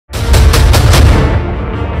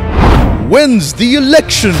wins the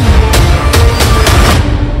election.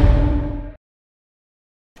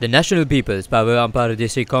 The National People's Power Ampara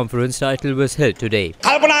District Conference title was held today.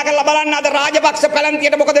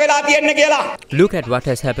 Look at what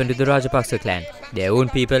has happened to the Rajapaksa clan. Their own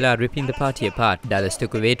people are ripping the party apart. Dallas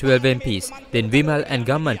took away 12 MPs. Then Vimal and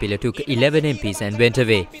Gammanpilla took 11 MPs and went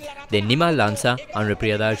away. Then Nimal Lanka,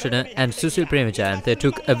 Anupriya Darshana and Susil Premajayantha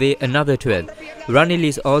took away another 12. Ranil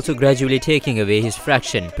is also gradually taking away his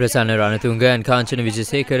fraction. Prasanna Ranatunga and Kanchana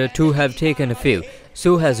Vijayasekara too have taken a few.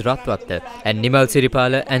 So has Ratwatta and Nimal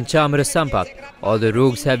Siripala and Chamara Sampath. All the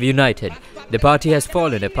rogues have united. The party has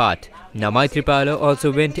fallen apart. Now Maitripala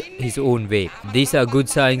also went his own way. These are good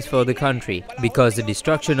signs for the country, because the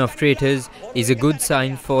destruction of traitors is a good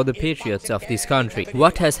sign for the patriots of this country.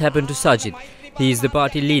 What has happened to Sajid? He is the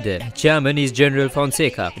party leader. Chairman is General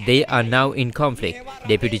Fonseca. They are now in conflict.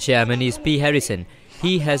 Deputy Chairman is P. Harrison.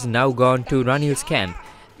 He has now gone to Ranil's camp.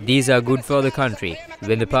 These are good for the country.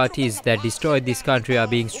 When the parties that destroyed this country are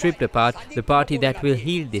being stripped apart, the party that will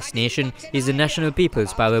heal this nation is the National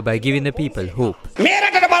People's Power by giving the people hope.